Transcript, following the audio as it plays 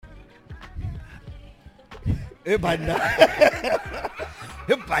Ebana.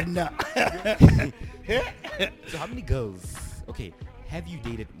 Ebana. So how many girls? Okay, have you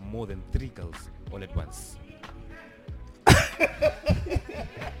dated more than 3 girls all at once?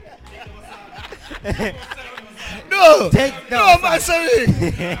 No, Take no, I'm answering.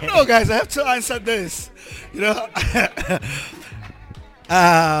 No, guys, I have to answer this. You know,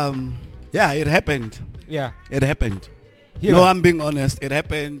 yeah, it happened. Yeah. It happened. Here. No, I'm being honest. It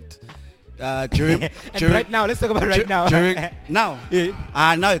happened during. And during right now, let's talk about right now. During now.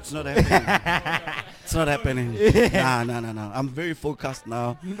 Yeah. No, it's not happening. It's not happening. No. I'm very focused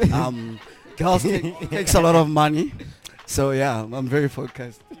now. Girls takes a lot of money, so yeah, I'm very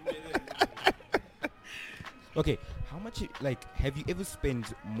focused. Okay, how much, like, have you ever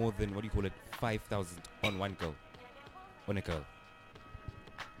spent more than, 5,000 on one girl? On a girl?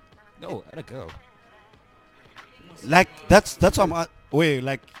 No, on a girl. Like that's what I'm. Wait,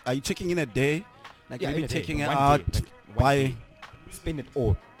 like, are you taking in a day? Like, Yeah, maybe in a day, taking it one out day, like, one by. day. Spend it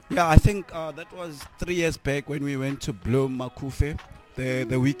all. Yeah, I think that was 3 years back when we went to Bloom Makufe,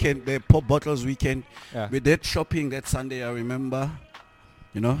 the weekend, the pop bottles weekend. Yeah. We did shopping that Sunday. I remember.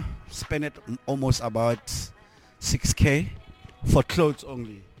 You know, spent it almost about 6K for clothes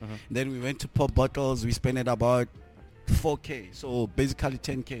only. Then we went to pop bottles. We spent it about 4K, so basically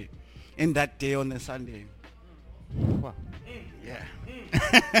 10K in that day on a Sunday. Wow. Yeah.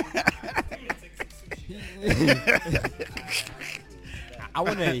 I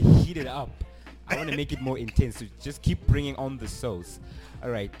want to heat it up. I want to make it more intense. So just keep bringing on the sauce. All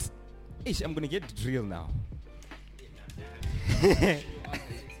right. Ish, I'm going to get real now.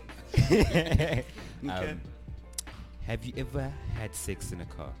 Have you ever had sex in a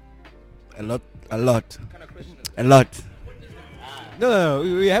car? A lot. No,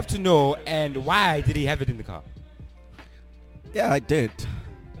 we have to know. And why did he have it in the car? Yeah, I did.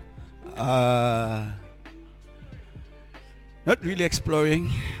 Not really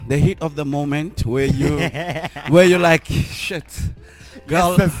exploring the heat of the moment where you're like, shit,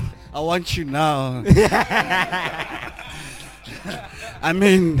 girl, I want you now. I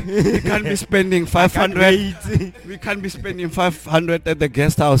mean, we can't be spending 500. We can't be spending 500 at the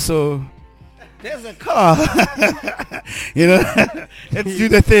guest house. So there's a car. You know, let's do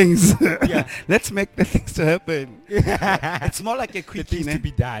the things. Yeah. Let's make the things to happen. It's more like a The quickie, things to be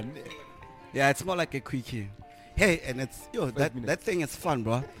done. Yeah, it's more like a quickie. Hey, and it's minutes. that thing is fun,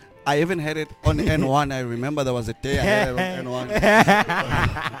 bro. I even had it on N1. I remember there was a day I had it on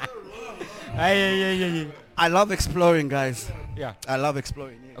N1. Yeah. I love exploring, guys. Yeah. I love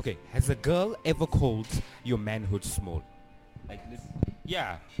exploring. Yes. Okay, has a girl ever called your manhood small? Like this?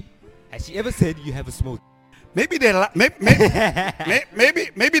 Yeah. Has she ever said you have a small? Maybe they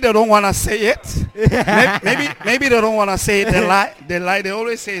maybe they don't want to say it. Maybe they don't want to say it. They lie. They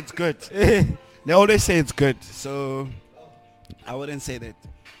always say it's good. They always say it's good. So I wouldn't say that.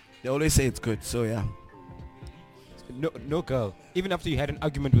 They always say it's good. So yeah. No girl. Even after you had an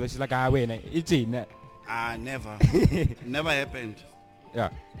argument with her, she's like, wait, it's in. Never. Never happened. Yeah.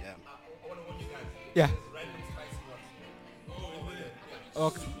 Yeah. Yeah.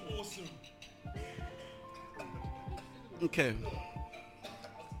 Okay. Okay.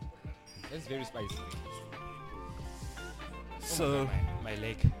 That's very spicy. So my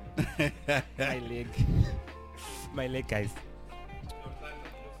leg. My leg, guys.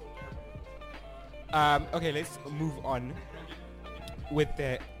 Okay, let's move on with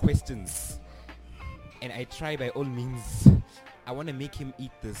the questions. And I try by all means. I want to make him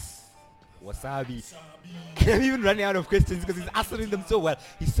eat this wasabi. I'm even running out of questions because he's answering them so well.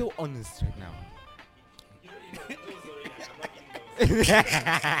 He's so honest right now.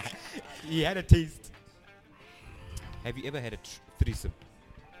 He had a taste. Have you ever had a threesome?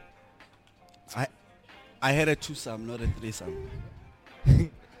 I had a twosome, not a threesome.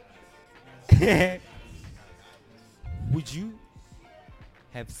 Would you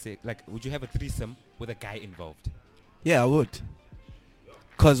have would you have a threesome with a guy involved? Yeah, I would.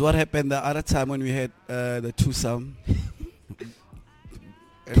 Cause what happened the other time when we had the twosome,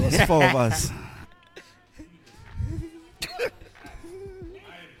 it was 4 of us.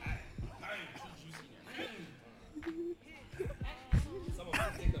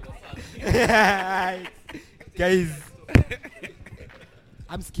 Guys,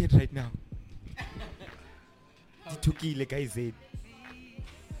 I'm scared right now. Ditukile guys.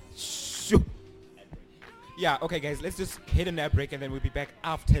 Shoo. Yeah, okay guys, let's just hit an ad break and then we'll be back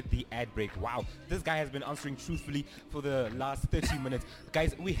after the ad break. Wow, this guy has been answering truthfully for the last 30 minutes.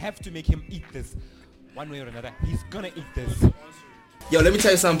 Guys, we have to make him eat this. One way or another, he's gonna eat this. Yo, let me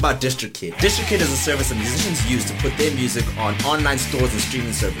tell you something about DistroKid. DistroKid is a service that musicians use to put their music on online stores and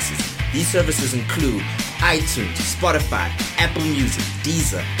streaming services. These services include iTunes, Spotify, Apple Music,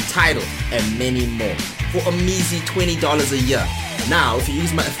 Deezer, Tidal, and many more for a measly $20 a year. Now, if you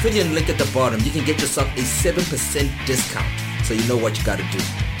use my affiliate link at the bottom, you can get yourself a 7% discount. So you know what you gotta do.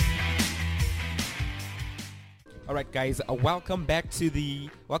 Alright guys, welcome back from the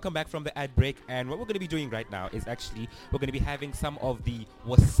ad break, and what we're going to be doing right now is actually we're going to be having some of the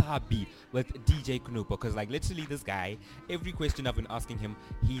Wasabi with DJ Knupo, because like literally this guy, every question I've been asking him,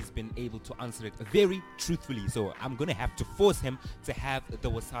 he's been able to answer it very truthfully. So I'm going to have to force him to have the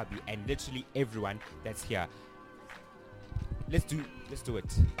Wasabi, and literally everyone that's here. Let's do it.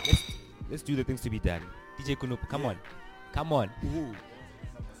 Let's do the things to be done. DJ Knupo, come on. Ooh.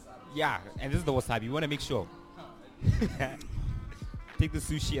 Yeah, and this is the Wasabi. We want to make sure. Take the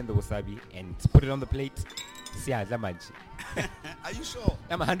sushi and the wasabi and put it on the plate. Are you sure?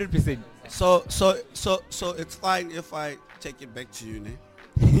 I'm 100%. So it's fine if I take it back to you, ne?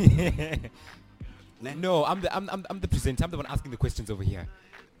 Ne? No, I'm the presenter. I'm the one asking the questions over here.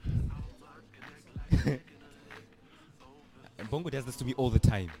 And Bongo does this to me all the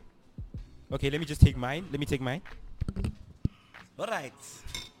time. Okay, let me take mine. All right.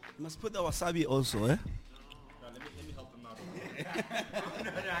 You must put the wasabi also, eh?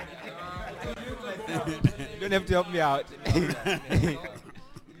 You don't have to help me out.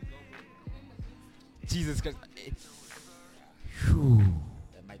 Jesus Christ.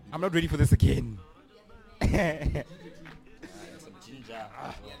 I'm not ready for this again. Some ginger.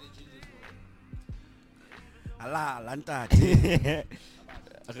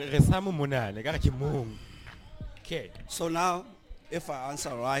 Okay. So now, if I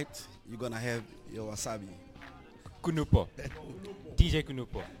answer right, you're gonna have your wasabi. Knupo. DJ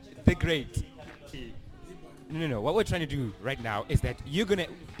Knupo. The great. No. What we're trying to do right now is that you're going to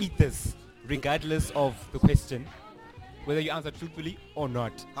eat this regardless of the question, whether you answer truthfully or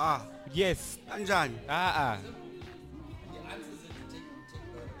not. Yes. Anjan.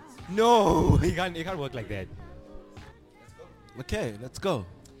 No, it can't work like that. Okay, let's go.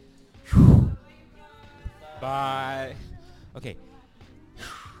 Bye. Okay.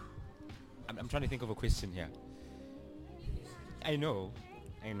 I'm trying to think of a question here. I know.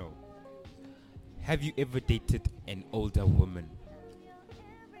 Have you ever dated an older woman?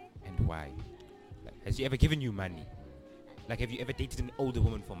 And why? Like, has she ever given you money? Like, have you ever dated an older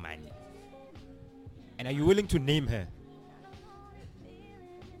woman for money? And are you willing to name her?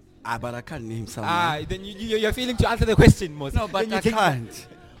 But I can't name someone. Then you're failing to answer the question, Mos. No, but I can't.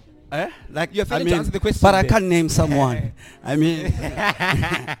 Like you're failing to answer the question. But I can't name someone. I mean,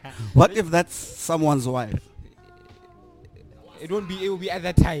 what if that's someone's wife? It will be at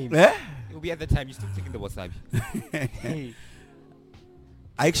that time. Eh? It will be at that time. You're still taking the wasabi.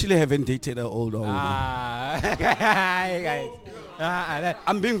 I actually haven't dated an older woman. Guys.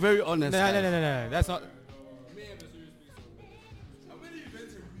 I'm being very honest. No. That's not.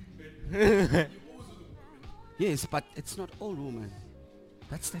 Yes, but it's not old woman.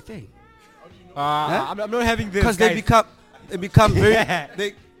 That's the thing. I'm not having this. Because they become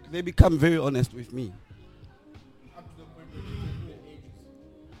very they become very honest with me.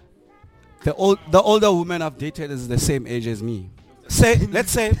 The older woman I've dated is the same age as me.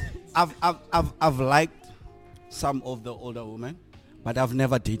 Let's say I've liked some of the older women, but I've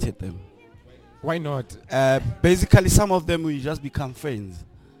never dated them. Why not? Basically, some of them we just become friends.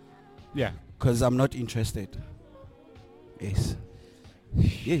 Yeah. Because I'm not interested. Yes.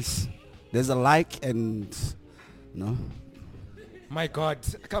 There's a like and no. My God,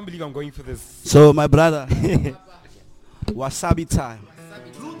 I can't believe I'm going for this. So my brother, wasabi time.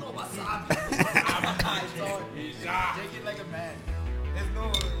 Take it like a man. There's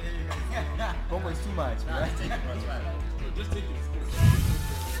no. Bongo is too much. Right? Just take it.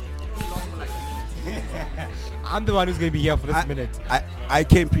 I'm the one who's going to be here for this minute. I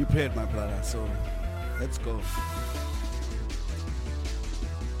came prepared, my brother. So let's go.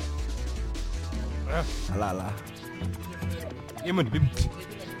 La.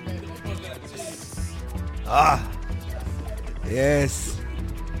 Yes.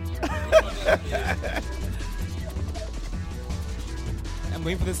 I'm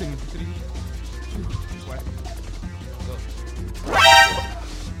going for this in 3, 2, 1, go.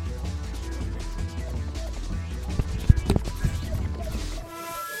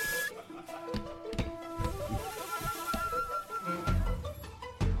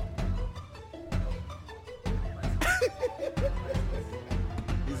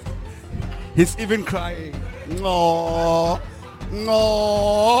 He's even crying. No.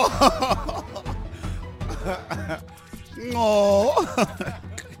 No.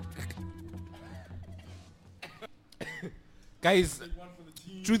 Guys,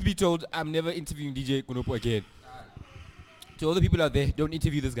 truth be told, I'm never interviewing DJ Kunopo again. To all the people out there, don't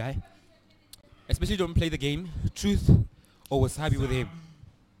interview this guy. Especially don't play the game, Truth or Wasabi with him.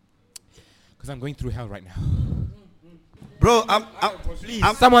 Because I'm going through hell right now. Bro, Please,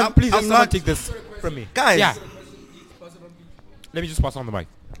 I'm someone not- take this from me. Guys. Yeah. Let me just pass on the mic.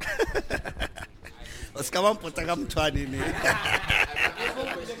 Skamampota ka mthwane ni.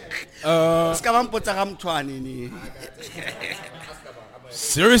 Skamampota ka mthwane ni.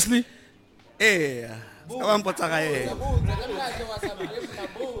 Seriously? Eh. Skamampota ka yena.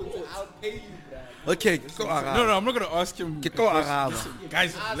 Okay, go araba. No, I'm not gonna ask him. Ke tlo araba.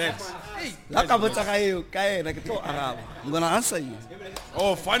 Guys, let's. La ka botsa ka eo ka yena ke tlo araba. I'm gonna answer you.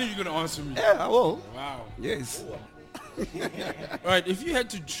 Oh, finally you're gonna answer me. Yeah, I will. Wow. Yes. Alright, if you had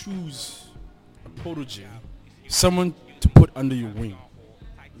to choose a protege, someone to put under your wing,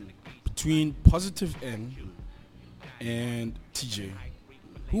 between Positive N and TJ,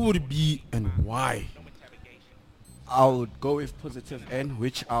 who would it be and why? I would go with Positive N,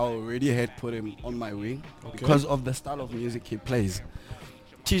 which I already had put him on my wing because of the style of music he plays.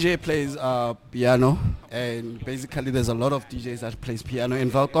 TJ plays piano, and basically there's a lot of DJs that plays piano in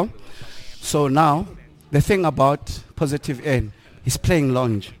Velcom. So now, the thing about Positive N, he's playing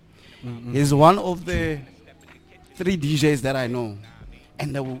lounge. He's one of the 3 DJs that I know.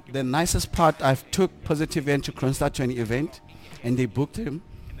 And the nicest part, I've took Positive N to Kronstadt to an event, and they booked him.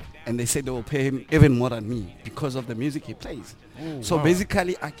 And they said they will pay him even more than me because of the music he plays. So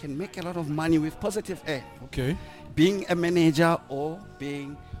basically, I can make a lot of money with Positive N. Okay. Being a manager or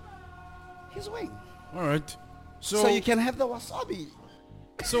being his wing. Alright. So you can have the Wasabi.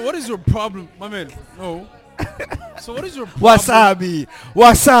 So what is your problem, my man? No. So what is your problem? Wasabi.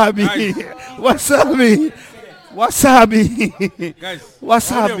 Wasabi. Wasabi. Wasabi. Guys, I only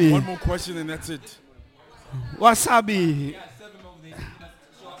have Wasabi. one more question and that's it. Wasabi.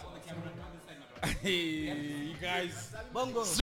 Hey, you guys.